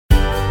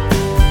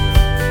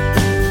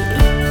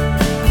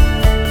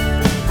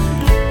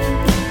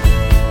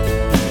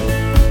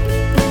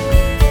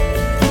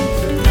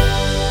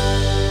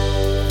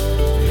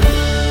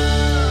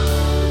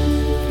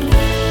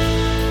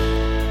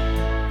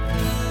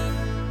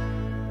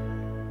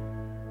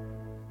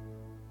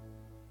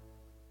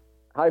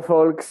Hi,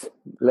 folks.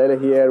 Lele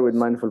here with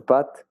Mindful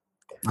Pat.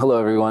 Hello,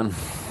 everyone.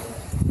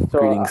 So,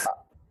 Greetings.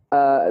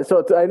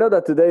 I know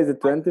that today is the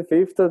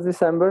 25th of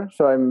December,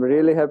 so I'm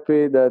really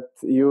happy that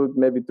you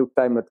maybe took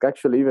time,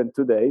 actually even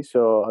today,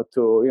 so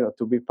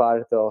to be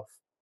part of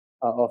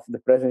the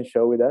present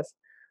show with us.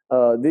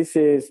 This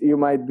is you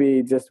might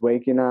be just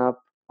waking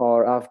up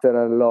or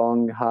after a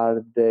long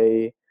hard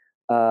day.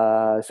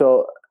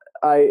 So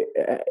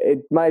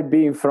it might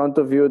be in front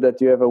of you that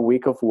you have a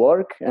week of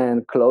work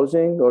and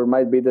closing, or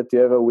might be that you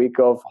have a week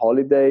of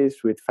holidays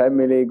with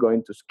family,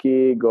 going to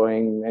ski,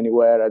 going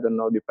anywhere. I don't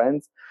know,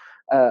 depends.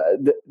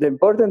 The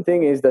important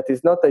thing is that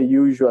it's not a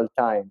usual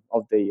time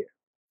of the year.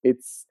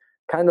 It's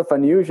kind of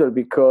unusual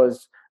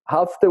because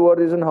half the world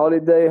is on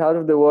holiday, half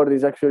of the world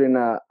is actually in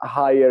a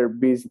higher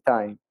busy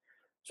time.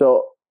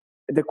 So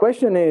the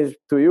question is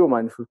to you,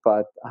 Mindful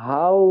Path,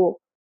 how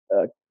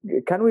uh,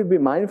 can we be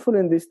mindful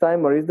in this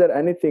time, or is there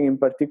anything in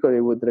particular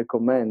you would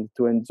recommend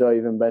to enjoy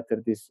even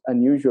better this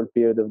unusual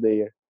period of the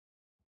year?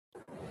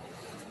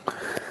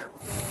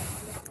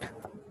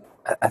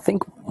 I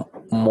think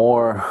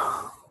more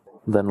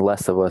than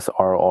less of us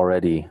are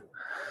already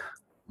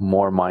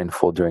more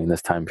mindful during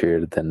this time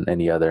period than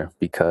any other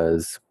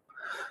because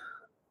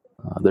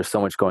there's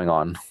so much going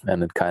on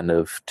and it kind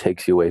of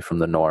takes you away from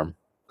the norm.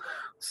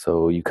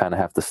 So you kind of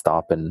have to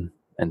stop and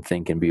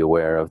think and be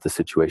aware of the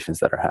situations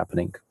that are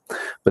happening.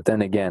 But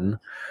then again,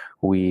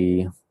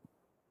 we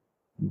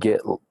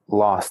get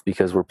lost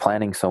because we're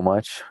planning so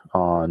much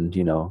on,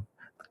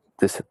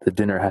 the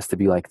dinner has to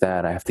be like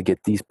that. I have to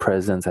get these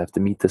presents. I have to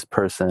meet this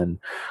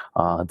person.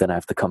 Then I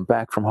have to come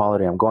back from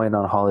holiday. I'm going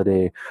on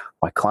holiday.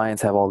 My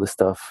clients have all this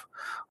stuff.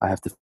 I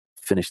have to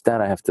finish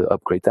that. I have to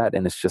upgrade that.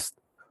 And it's just,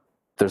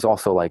 there's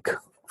also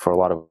for a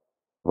lot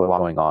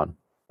going on,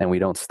 and we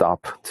don't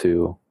stop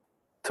to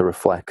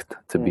reflect,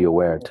 to be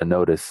aware, to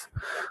notice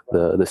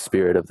the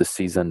spirit of the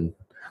season,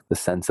 the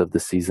sense of the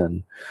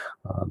season,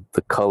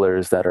 the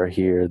colors that are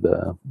here,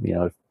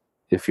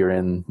 if you're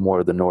in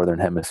more of the northern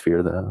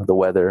hemisphere, the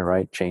weather,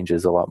 right,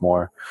 changes a lot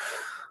more.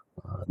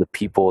 The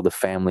people, the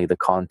family, the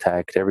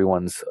contact,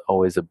 everyone's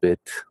always a bit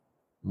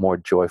more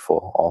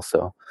joyful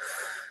also.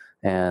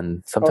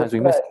 And sometimes we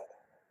miss,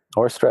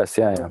 or stress,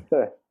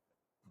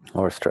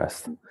 or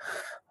stressed.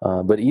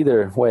 But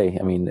either way,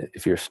 I mean,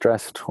 if you're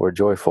stressed or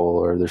joyful,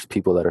 or there's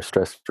people that are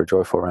stressed or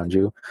joyful around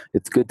you,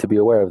 it's good to be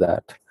aware of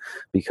that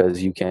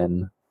because you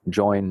can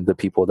join the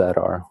people that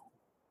are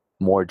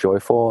more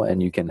joyful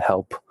and you can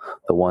help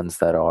the ones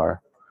that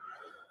are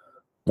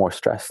more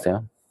stressed. Yeah.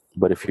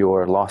 But if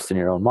you're lost in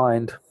your own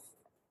mind,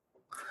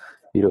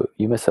 you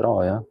miss it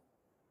all. Yeah.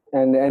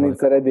 And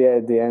it's already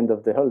at the end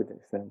of the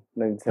holidays, then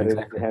it's already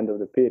Exactly. at the end of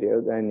the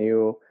period, and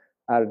you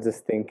are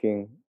just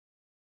thinking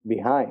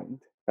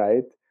behind,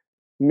 right?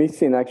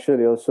 Missing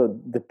actually also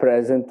the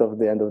present of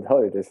the end of the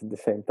holidays at the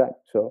same time.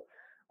 So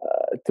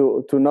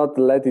to not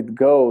let it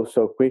go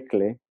so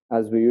quickly,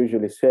 as we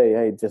usually say,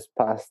 hey, it just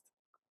passed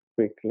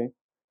quickly.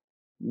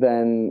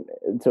 Then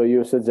so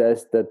you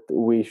suggest that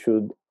we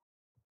should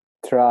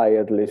try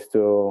at least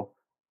to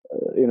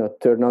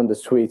turn on the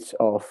switch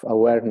of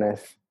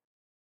awareness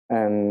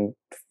and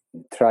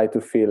try to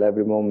feel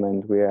every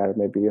moment we are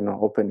maybe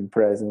opening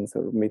presents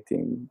or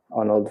meeting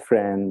an old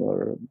friend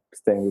or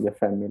staying with the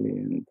family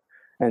and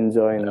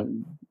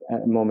enjoying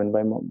moment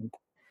by moment.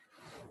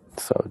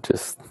 So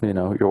just,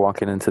 you're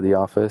walking into the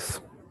office,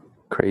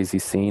 crazy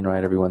scene,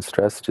 right? Everyone's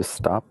stressed. Just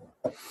stop,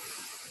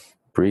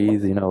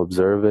 breathe,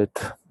 observe it,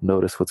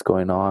 notice what's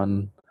going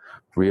on,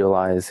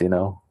 realize,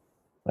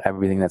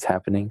 everything that's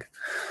happening.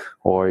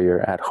 Or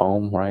you're at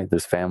home, right?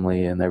 There's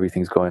family and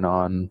everything's going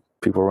on,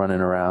 people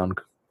running around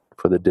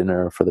for the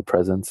dinner, for the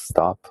presents.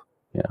 Stop,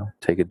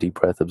 take a deep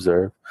breath,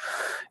 observe.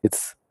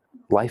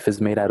 Life is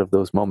made out of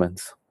those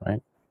moments,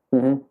 right?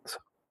 Mm-hmm. So,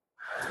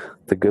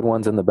 the good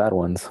ones and the bad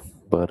ones,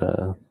 but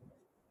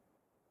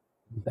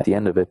at the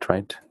end of it,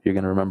 right, you're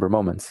going to remember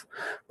moments.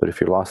 But if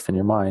you're lost in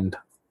your mind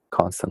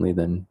constantly,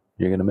 then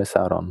you're going to miss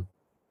out on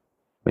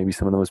maybe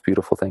some of the most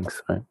beautiful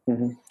things, right?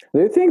 Mm-hmm. Do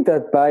you think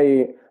that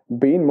by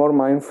being more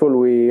mindful,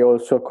 we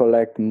also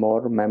collect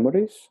more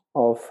memories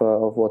of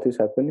what is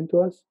happening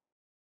to us?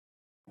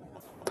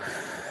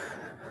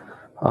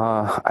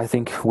 I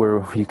think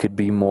where you could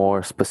be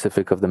more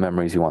specific of the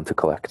memories you want to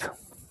collect.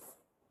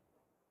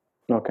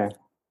 Okay.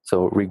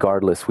 So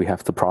regardless, we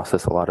have to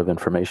process a lot of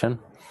information,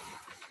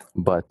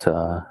 but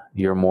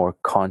you're more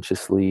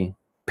consciously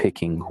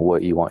picking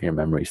what you want your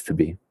memories to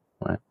be,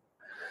 right?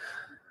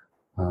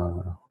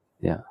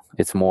 Yeah,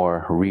 it's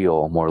more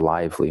real, more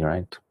lively,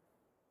 right?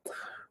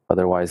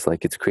 Otherwise,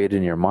 it's created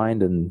in your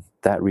mind, and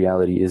that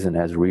reality isn't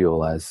as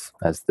real as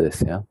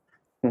this, yeah?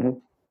 Mm-hmm.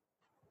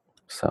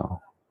 So,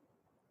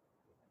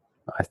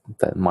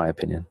 that's my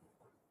opinion.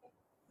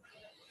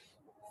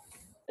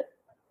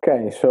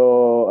 Okay,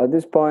 so at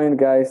this point,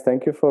 guys,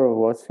 thank you for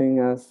watching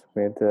us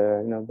with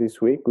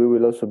this week. We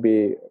will also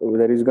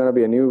there is going to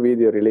be a new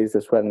video released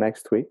as well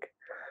next week.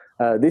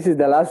 This is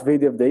the last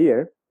video of the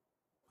year.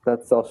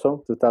 That's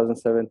awesome,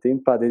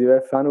 2017. Pat, did you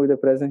have fun with the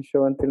present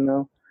show until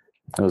now?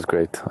 It was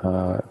great.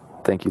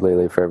 thank you,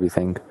 Lele, for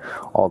everything.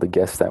 All the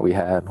guests that we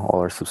had, all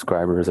our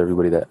subscribers,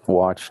 everybody that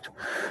watched.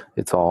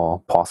 It's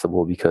all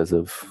possible because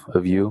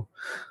of you,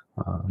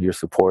 your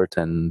support,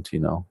 and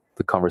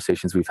the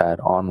conversations we've had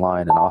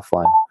online and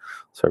offline.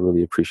 So I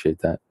really appreciate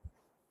that.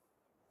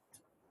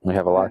 We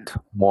have a lot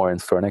more in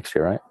store next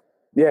year, right?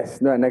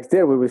 Yes, no, next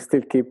year we will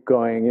still keep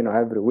going,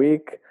 every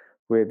week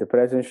with the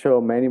present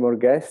show, many more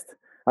guests.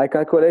 I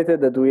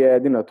calculated that we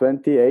had,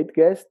 28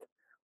 guests,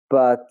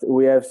 but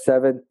we have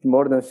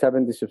more than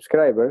 70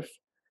 subscribers.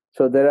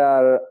 So there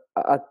are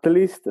at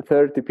least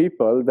 30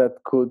 people that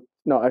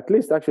at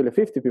least actually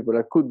 50 people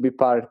that could be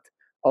part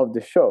of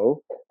the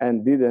show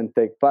and didn't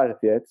take part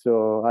yet.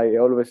 So I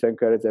always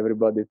encourage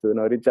everybody to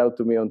reach out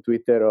to me on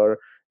Twitter or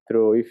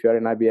through, if you're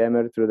an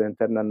IBMer, through the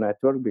internal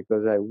network,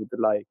 because I would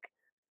like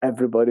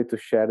everybody to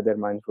share their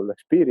mindful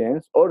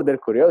experience or their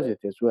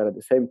curiosity as well at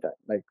the same time,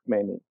 like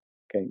many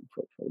came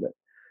for that.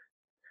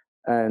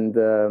 And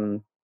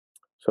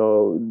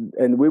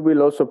and we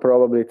will also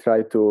probably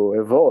try to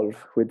evolve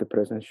with the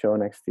present show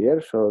next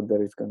year. So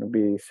there is going to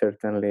be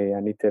certainly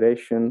an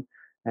iteration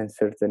and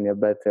certainly a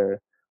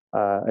better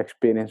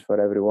experience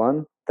for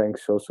everyone.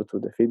 Thanks also to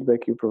the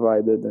feedback you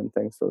provided, and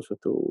thanks also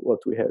to what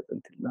we had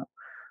until now.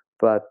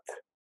 But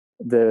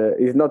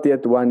it's not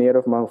yet 1 year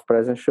of my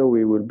present show.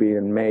 We will be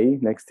in May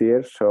next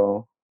year,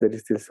 so there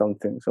is still some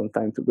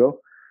time to go.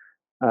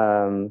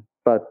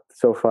 But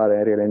so far,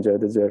 I really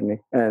enjoyed the journey,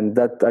 and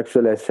that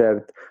actually I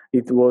shared.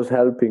 It was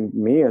helping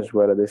me as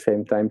well at the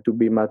same time to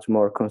be much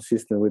more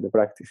consistent with the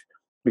practice,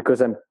 because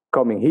I'm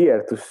coming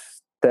here to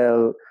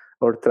tell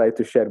or try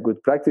to share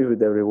good practice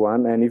with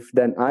everyone, and if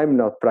then I'm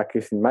not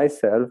practicing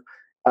myself,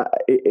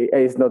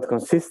 it's not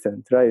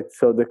consistent, right?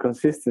 So the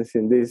consistency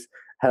in this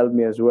helped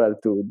me as well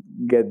to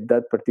get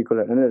that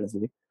particular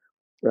energy,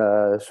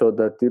 so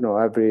that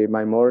every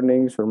my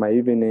mornings or my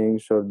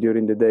evenings or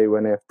during the day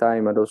when I have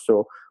time, and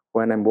also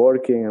when I'm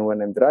working and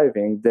when I'm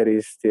driving, there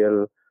is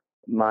still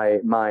my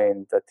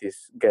mind that is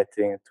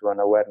getting to an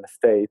awareness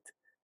state,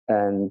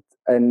 and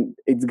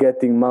it's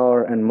getting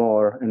more and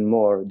more and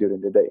more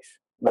during the days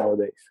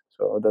nowadays.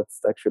 So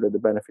that's actually the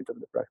benefit of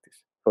the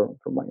practice from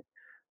my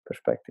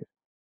perspective.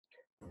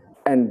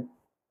 And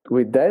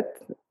with that,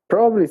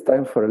 probably it's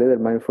time for a little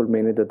mindful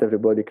minute that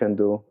everybody can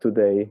do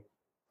today.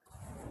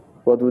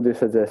 What would you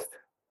suggest?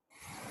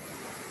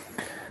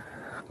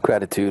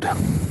 Gratitude.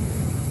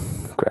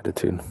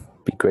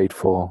 Be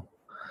grateful.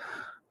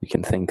 You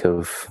can think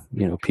of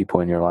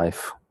people in your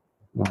life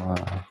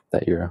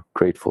that you're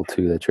grateful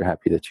to, that you're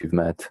happy that you've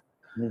met,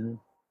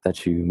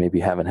 that you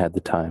maybe haven't had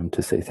the time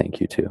to say thank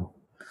you to,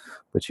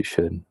 but you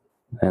should.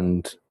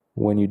 And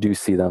when you do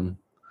see them,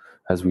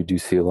 as we do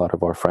see a lot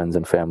of our friends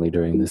and family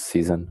during this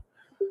season,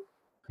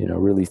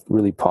 really,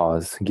 really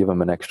pause, give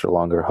them an extra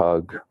longer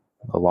hug,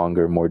 a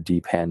longer, more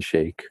deep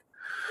handshake.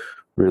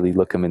 Really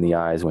look them in the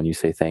eyes when you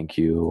say thank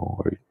you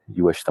or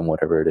you wish them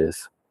whatever it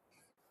is.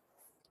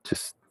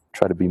 Just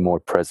try to be more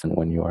present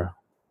when you are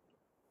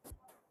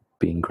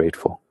being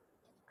grateful,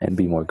 and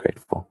be more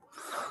grateful.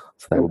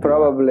 So that would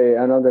probably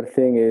another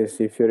thing is,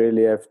 if you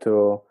really have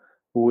to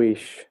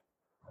wish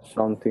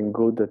something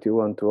good that you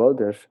want to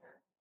others,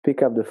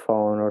 pick up the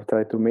phone or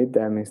try to meet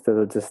them instead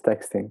of just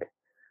texting.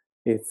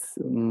 It's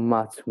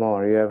much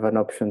more. You have an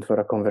option for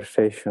a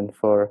conversation,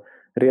 for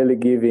really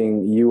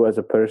giving you as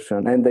a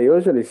person. And they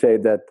usually say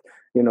that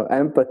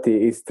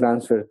empathy is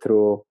transferred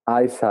through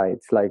eyesight,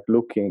 like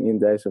looking in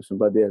the eyes of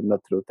somebody else, not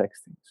through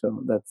texting.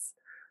 So that's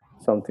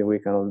something we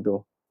can all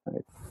do,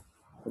 right?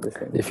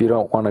 If you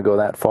don't want to go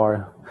that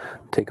far,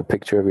 take a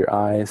picture of your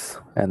eyes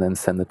and then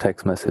send the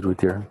text message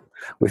with your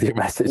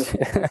message.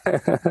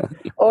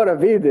 Or a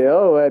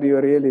video where you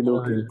really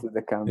look into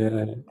the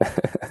camera. Yeah.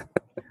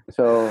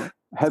 So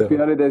happy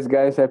holidays,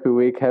 guys. Happy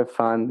week. Have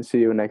fun. See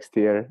you next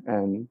year.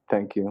 And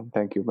thank you.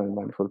 Thank you, my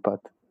mindful Pat.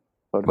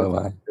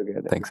 Bye-bye.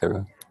 Thanks,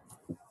 everyone.